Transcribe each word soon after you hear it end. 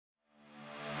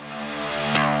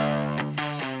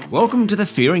Welcome to the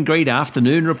Fear and Greed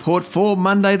Afternoon Report for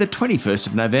Monday, the 21st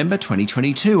of November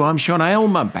 2022. I'm Sean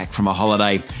Aylmer, back from a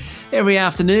holiday. Every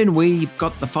afternoon, we've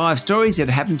got the 5 stories that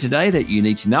happened today that you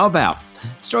need to know about.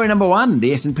 Story number 1,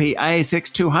 the S&P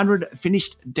ASX 200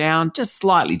 finished down just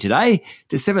slightly today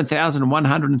to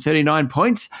 7,139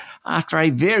 points after a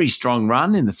very strong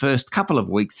run in the first couple of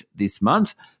weeks this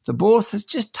month. The bourse has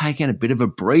just taken a bit of a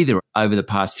breather over the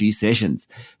past few sessions.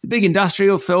 The big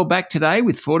industrials fell back today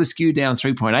with Fortescue down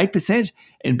 3.8%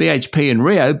 and BHP and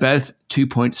Rio both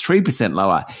 2.3%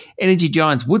 lower. Energy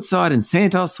giants Woodside and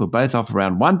Santos were both off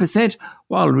around 1%,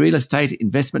 while real estate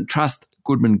investment trust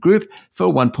Goodman Group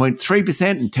fell 1.3%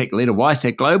 and tech leader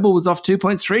WiseTech Global was off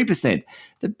 2.3%.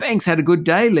 The banks had a good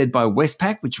day, led by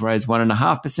Westpac, which rose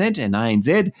 1.5%, and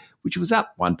ANZ, which was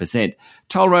up 1%.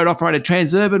 Toll road operator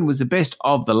Transurban was the best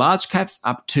of the large caps,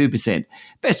 up 2%.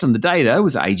 Best on the day, though,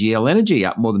 was AGL Energy,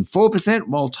 up more than 4%,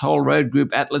 while toll road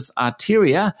group Atlas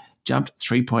Arteria jumped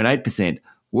 3.8%.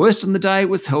 Worst on the day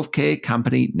was healthcare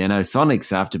company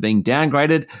Nanosonics after being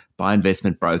downgraded by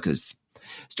investment brokers.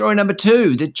 Story number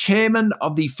 2, the chairman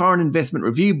of the Foreign Investment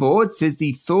Review Board says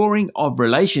the thawing of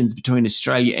relations between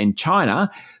Australia and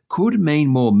China could mean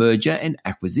more merger and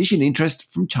acquisition interest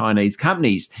from Chinese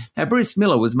companies. Now, Bruce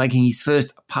Miller was making his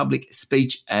first public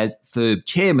speech as FIRB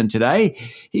chairman today.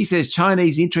 He says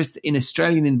Chinese interest in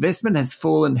Australian investment has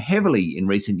fallen heavily in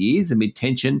recent years amid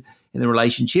tension in the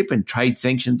relationship and trade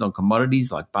sanctions on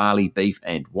commodities like barley, beef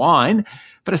and wine.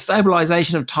 But a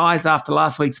stabilisation of ties after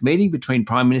last week's meeting between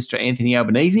Prime Minister Anthony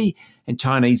Albanese and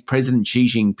Chinese President Xi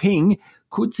Jinping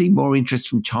could see more interest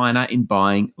from China in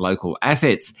buying local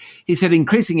assets. He said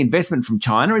increasing investment from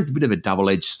China is a bit of a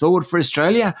double-edged sword for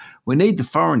Australia. We need the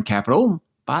foreign capital,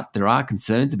 but there are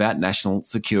concerns about national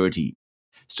security.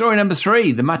 Story number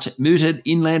 3, the much-mooted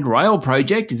Inland Rail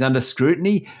project is under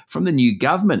scrutiny from the new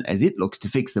government as it looks to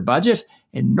fix the budget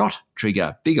and not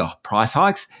trigger bigger price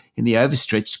hikes in the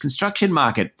overstretched construction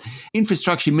market.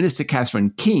 Infrastructure Minister Catherine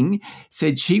King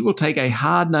said she will take a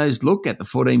hard-nosed look at the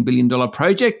 $14 billion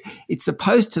project. It's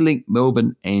supposed to link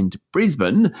Melbourne and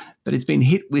Brisbane, but it's been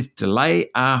hit with delay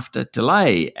after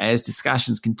delay as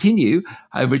discussions continue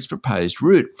over its proposed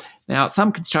route. Now,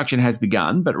 some construction has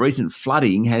begun, but recent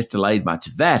flooding has delayed much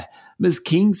of that. Ms.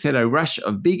 King said a rush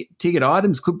of big-ticket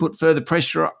items could put further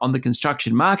pressure on the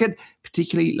construction market,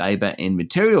 particularly labour and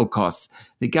material costs.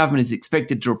 The government is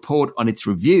expected to report on its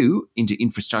review into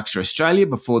Infrastructure Australia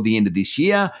before the end of this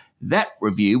year. That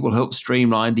review will help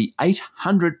streamline the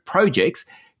 800 projects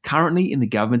currently in the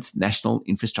government's national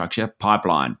infrastructure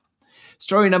pipeline.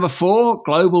 Story number 4,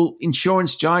 global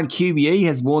insurance giant QBE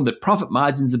has warned that profit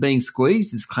margins are being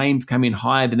squeezed as claims come in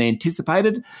higher than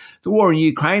anticipated. The war in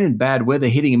Ukraine and bad weather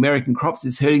hitting American crops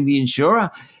is hurting the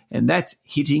insurer, and that's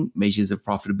hitting measures of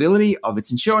profitability of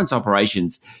its insurance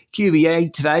operations.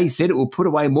 QBE today said it will put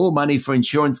away more money for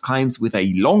insurance claims with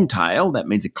a long tail. That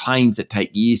means claims that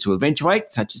take years to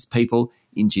eventuate, such as people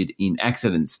injured in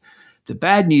accidents. The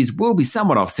bad news will be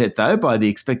somewhat offset, though, by the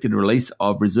expected release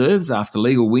of reserves after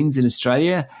legal wins in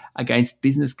Australia against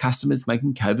business customers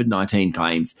making COVID-19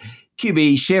 claims.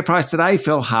 QBE's share price today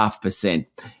fell 0.5%.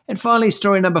 And finally,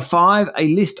 story number 5,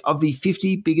 a list of the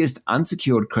 50 biggest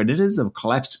unsecured creditors of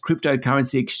collapsed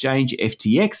cryptocurrency exchange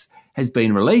FTX has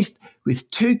been released, with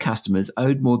 2 customers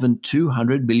owed more than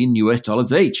 $200 million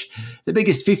each. The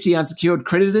biggest 50 unsecured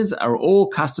creditors are all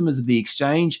customers of the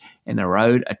exchange and are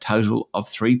owed a total of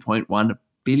 $3.1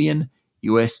 billion.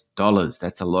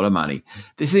 That's a lot of money.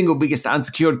 The single biggest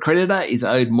unsecured creditor is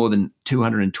owed more than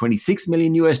 $226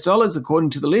 million according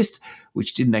to the list,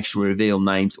 which didn't actually reveal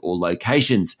names or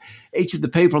locations. Each of the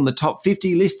people on the top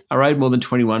 50 list are owed more than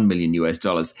 $21 million.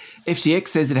 FTX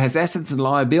says it has assets and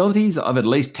liabilities of at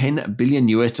least $10 billion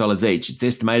each. It's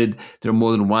estimated there are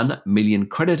more than 1 million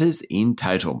creditors in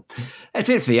total. That's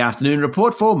it for the afternoon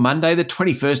report for Monday, the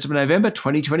 21st of November,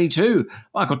 2022.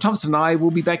 Michael Thompson and I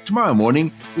will be back tomorrow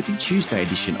morning with the Tuesday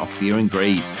edition of Fear and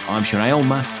Greed. I'm Sean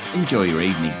Aylmer. Enjoy your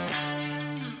evening.